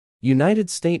United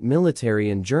States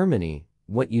military in Germany,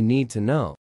 what you need to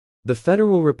know. The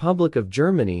Federal Republic of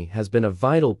Germany has been a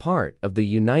vital part of the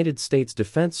United States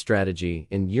defense strategy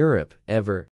in Europe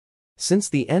ever since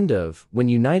the end of when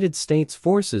United States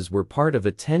forces were part of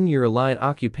a 10-year Allied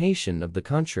occupation of the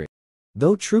country.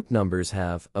 Though troop numbers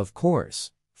have, of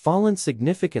course, fallen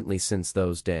significantly since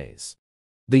those days,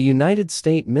 the United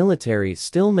States military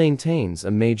still maintains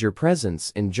a major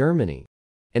presence in Germany.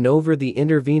 And over the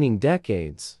intervening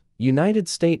decades, United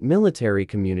States military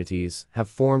communities have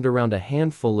formed around a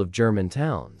handful of German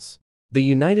towns. The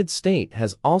United States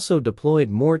has also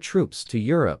deployed more troops to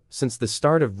Europe since the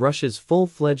start of Russia's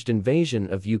full-fledged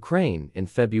invasion of Ukraine in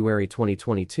February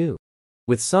 2022,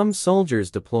 with some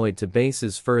soldiers deployed to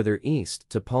bases further east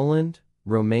to Poland,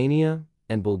 Romania,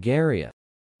 and Bulgaria.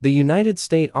 The United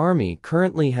States Army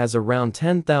currently has around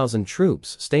 10,000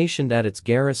 troops stationed at its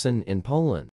garrison in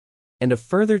Poland, and a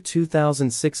further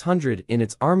 2,600 in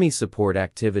its Army Support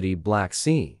Activity Black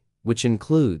Sea, which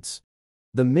includes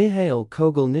the Mihail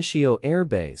Kogalniceau Air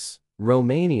Base,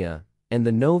 Romania, and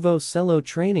the Novo Selo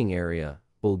Training Area,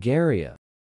 Bulgaria.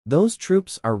 Those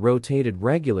troops are rotated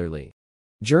regularly.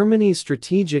 Germany's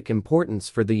strategic importance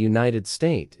for the United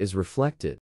States is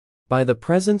reflected by the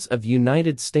presence of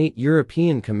United States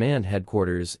European Command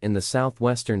Headquarters in the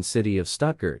southwestern city of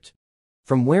Stuttgart,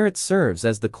 from where it serves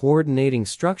as the coordinating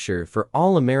structure for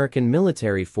all American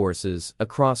military forces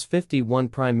across 51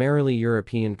 primarily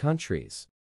European countries.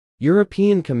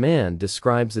 European Command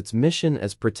describes its mission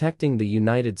as protecting the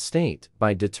United States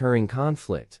by deterring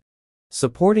conflict,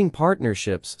 supporting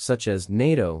partnerships such as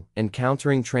NATO, and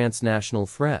countering transnational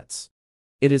threats.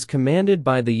 It is commanded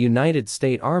by the United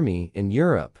States Army in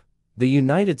Europe, the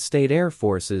United States Air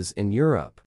Forces in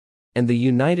Europe, and the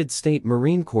United States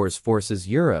Marine Corps Forces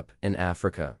Europe and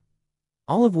Africa,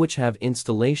 all of which have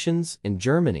installations in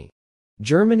Germany.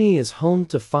 Germany is home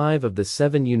to 5 of the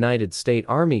 7 United States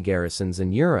Army garrisons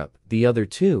in Europe. The other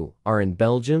 2 are in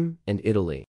Belgium and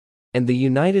Italy. And the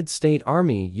United States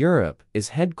Army Europe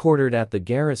is headquartered at the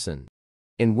garrison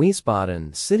in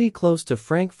Wiesbaden city close to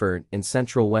Frankfurt in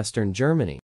central western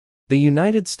Germany. The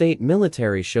United States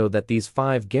military show that these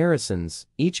 5 garrisons,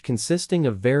 each consisting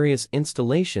of various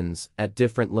installations at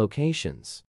different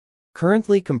locations,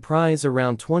 currently comprise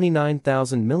around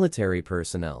 29,000 military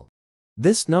personnel.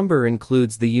 This number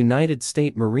includes the United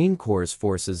States Marine Corps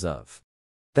forces of.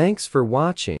 Thanks for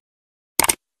watching.